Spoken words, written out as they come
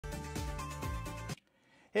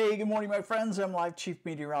Hey, good morning, my friends. MLive Chief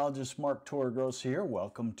Meteorologist Mark Torregrossa here.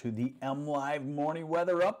 Welcome to the MLive Morning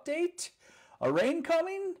Weather Update. A rain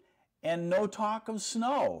coming and no talk of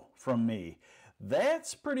snow from me.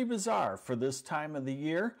 That's pretty bizarre for this time of the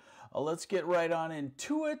year. Let's get right on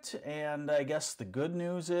into it. And I guess the good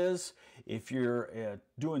news is if you're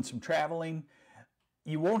doing some traveling,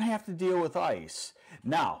 you won't have to deal with ice.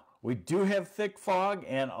 Now, we do have thick fog,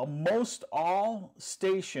 and most all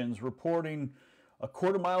stations reporting a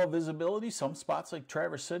quarter-mile visibility. Some spots like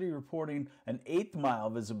Traverse City reporting an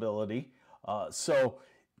eighth-mile visibility. So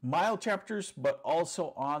mild temperatures, but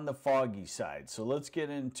also on the foggy side. So let's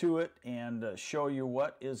get into it and show you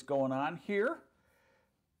what is going on here.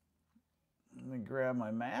 Let me grab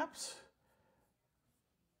my maps.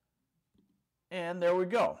 And there we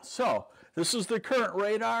go. So this is the current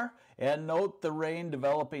radar, and note the rain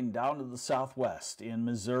developing down to the southwest in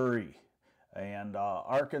Missouri and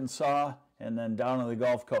Arkansas, and then down to the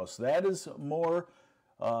Gulf Coast. That is more,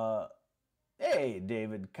 hey,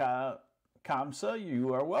 David Kamsa,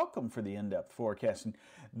 you are welcome for the in-depth forecasting.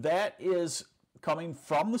 That is coming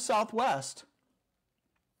from the southwest,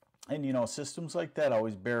 and you know, systems like that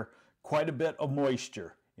always bear quite a bit of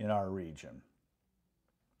moisture in our region.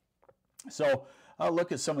 So I'll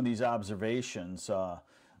look at some of these observations.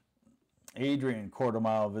 Adrian,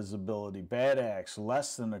 quarter-mile visibility. Bad Axe,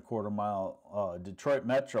 less than a quarter-mile. Detroit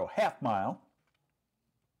Metro, half-mile.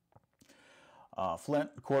 Flint,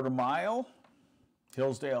 quarter-mile.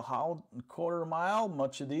 Hillsdale, quarter-mile.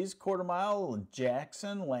 Much of these, quarter-mile.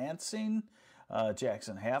 Jackson, Lansing.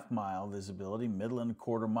 Jackson, half-mile visibility. Midland,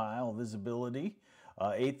 quarter-mile visibility.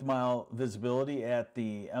 Eighth-mile visibility at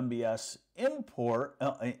the MBS airport.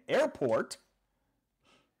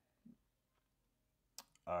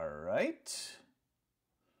 All right.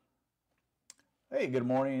 Hey, good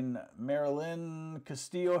morning, Marilyn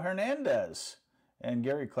Castillo Hernandez. And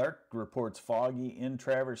Gary Clark reports foggy in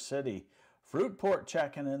Traverse City. Fruitport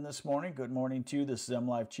checking in this morning. Good morning to you. This is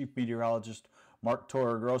MLive Chief Meteorologist Mark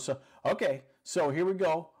Torregrossa. Okay, so here we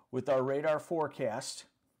go with our radar forecast.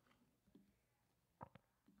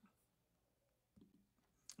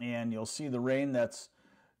 And you'll see the rain that's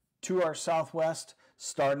to our southwest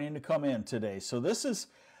starting to come in today. So this is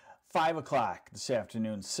 5 o'clock this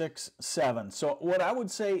afternoon, 6, 7. So what I would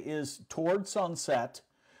say is toward sunset,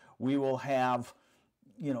 we will have,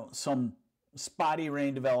 you know, some spotty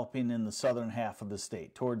rain developing in the southern half of the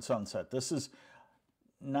state toward sunset. This is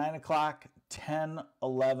 9 o'clock, 10,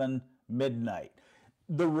 11, midnight.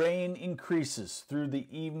 The rain increases through the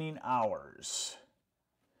evening hours.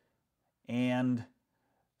 And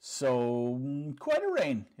so quite a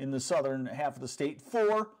rain in the southern half of the state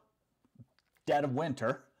for dead of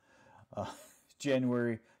winter,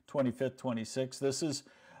 January 25th, 26th. This is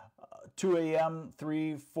 2 a.m.,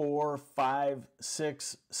 3, 4, 5,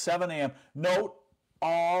 6, 7 a.m. Note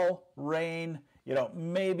all rain, you know,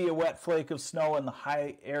 maybe a wet flake of snow in the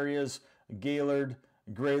high areas, Gaylord,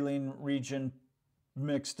 Grayling region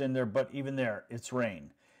mixed in there, but even there, it's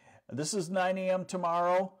rain. This is 9 a.m.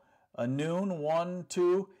 tomorrow. Noon, 1,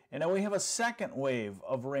 2, and then we have a second wave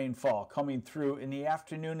of rainfall coming through in the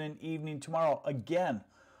afternoon and evening tomorrow. Again,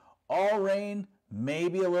 all rain,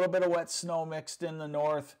 maybe a little bit of wet snow mixed in the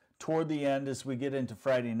north toward the end as we get into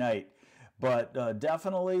Friday night. But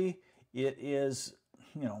definitely it is,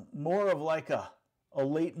 you know, more of like a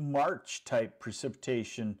late March type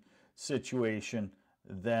precipitation situation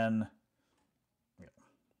than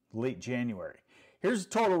late January. Here's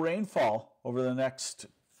total rainfall over the next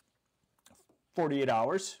 48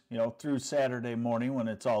 hours, you know, through Saturday morning when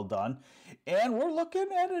it's all done. And we're looking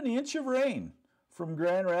at an inch of rain from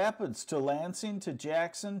Grand Rapids to Lansing to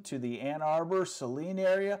Jackson to the Ann Arbor, Saline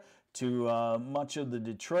area to much of the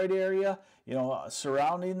Detroit area. You know,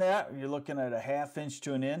 surrounding that, you're looking at a ½ inch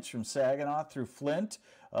to an inch from Saginaw through Flint,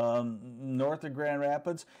 north of Grand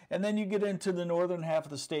Rapids. And then you get into the northern half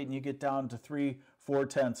of the state and you get down to 3, 4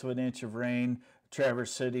 tenths of an inch of rain.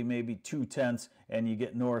 Traverse City, maybe 2 tenths, and you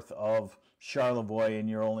get north of Charlevoix, and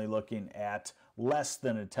you're only looking at less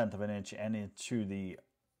than a tenth of an inch, and into the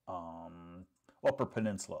Upper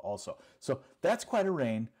Peninsula also. So that's quite a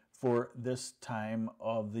rain for this time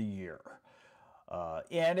of the year.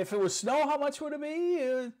 And if it was snow, how much would it be?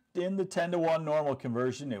 In the 10-to-1 normal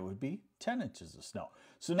conversion, it would be 10 inches of snow.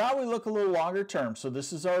 So now we look a little longer term. So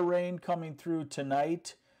this is our rain coming through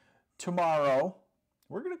tonight, tomorrow.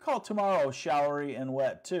 We're going to call tomorrow showery and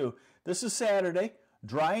wet too. This is Saturday.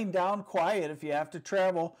 Drying down quiet if you have to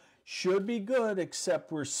travel. Should be good,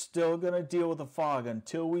 except we're still going to deal with the fog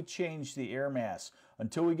until we change the air mass.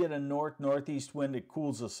 Until we get a north-northeast wind, it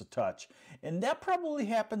cools us a touch. And that probably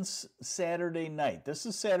happens Saturday night. This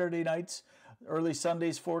is Saturday night's early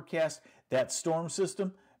Sunday's forecast, that storm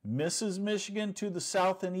system misses Michigan to the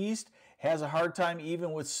south and east, has a hard time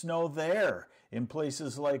even with snow there in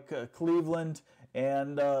places like Cleveland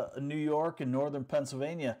and New York and northern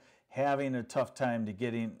Pennsylvania, having a tough time to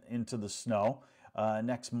get into the snow.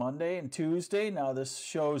 Next Monday and Tuesday, now this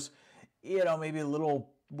shows, maybe a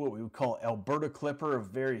little, what we would call Alberta Clipper, a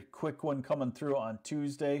very quick one coming through on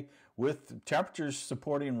Tuesday with temperatures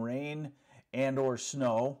supporting rain and or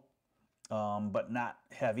snow, but not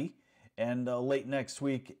heavy, and late next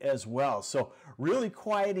week as well. So really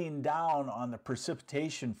quieting down on the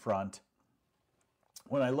precipitation front.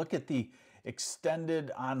 When I look at the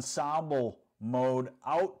extended ensemble mode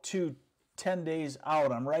out to 10 days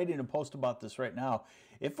out, I'm writing a post about this right now.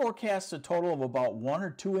 It forecasts a total of about 1 or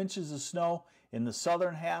 2 inches of snow in the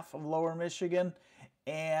southern half of lower Michigan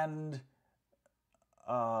and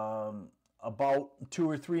about 2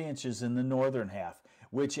 or 3 inches in the northern half,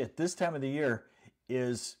 which at this time of the year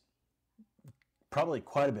is probably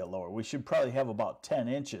quite a bit lower. We should probably have about 10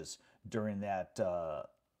 inches during that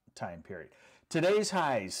time period. Today's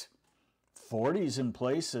highs, 40s in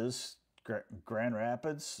places, Grand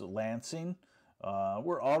Rapids, Lansing.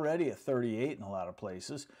 We're already at 38 in a lot of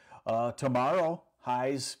places. Tomorrow,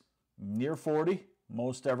 highs near 40,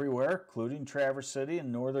 most everywhere, including Traverse City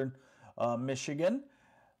and northern Michigan.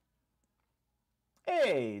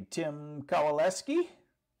 Hey, Tim Kowaleski.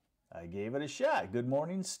 I gave it a shot. Good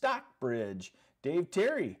morning, Stockbridge. Dave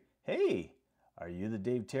Terry. Hey, are you the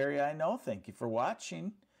Dave Terry I know? Thank you for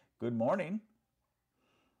watching. Good morning.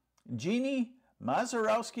 Jeannie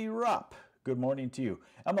Mazurowski-Rupp. Good morning to you.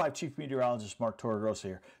 MLive Chief Meteorologist Mark Torregrossa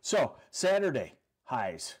here. So, Saturday,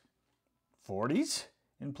 highs 40s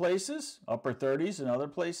in places, upper 30s in other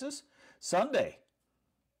places. Sunday,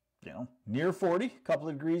 near 40, a couple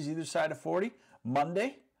of degrees either side of 40.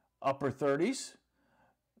 Monday, upper 30s.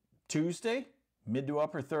 Tuesday, mid to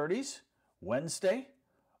upper 30s. Wednesday,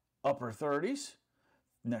 upper 30s.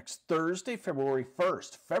 Next Thursday, February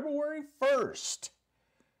 1st. February 1st.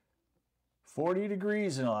 40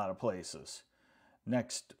 degrees in a lot of places.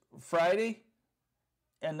 Next Friday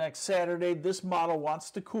and next Saturday, this model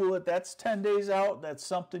wants to cool it. That's 10 days out. That's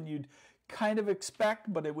something you'd kind of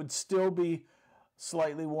expect, but it would still be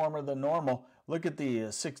slightly warmer than normal. Look at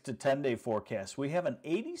the 6 to 10 day forecast. We have an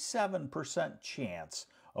 87% chance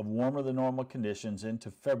of warmer than normal conditions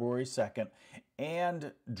into February 2nd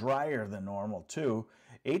and drier than normal too.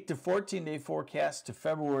 8 to 14 day forecast to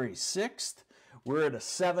February 6th. We're at a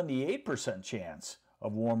 78% chance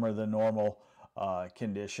of warmer than normal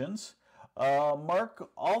conditions. Mark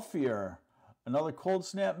Alfier, another cold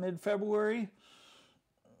snap mid-February?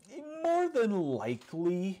 More than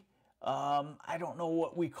likely. I don't know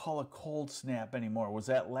what we call a cold snap anymore. Was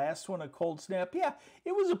that last one a cold snap? Yeah,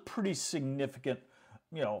 it was a pretty significant,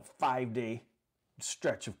 5-day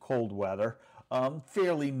stretch of cold weather.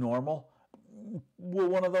 Fairly normal. Will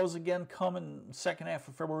one of those again come in the second half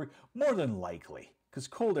of February? More than likely, because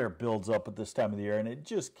cold air builds up at this time of the year and it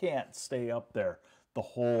just can't stay up there the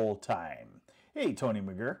whole time. Hey, Tony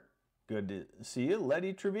McGurr. Good to see you.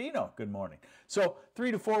 Letty Trevino, good morning. So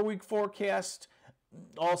 3 to 4 week forecast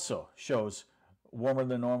also shows warmer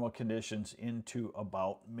than normal conditions into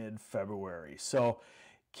about mid-February. So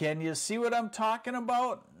can you see what I'm talking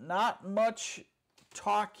about? Not much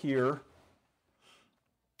talk here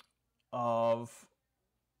of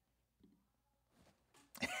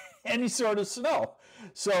any sort of snow.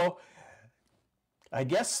 So I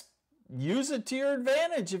guess use it to your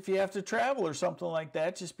advantage if you have to travel or something like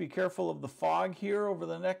that. Just be careful of the fog here over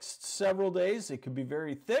the next several days. It could be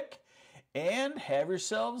very thick. And have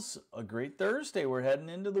yourselves a great Thursday. We're heading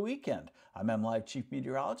into the weekend. I'm MLive Chief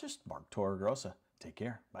Meteorologist Mark Torregrossa. Take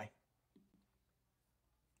care. Bye.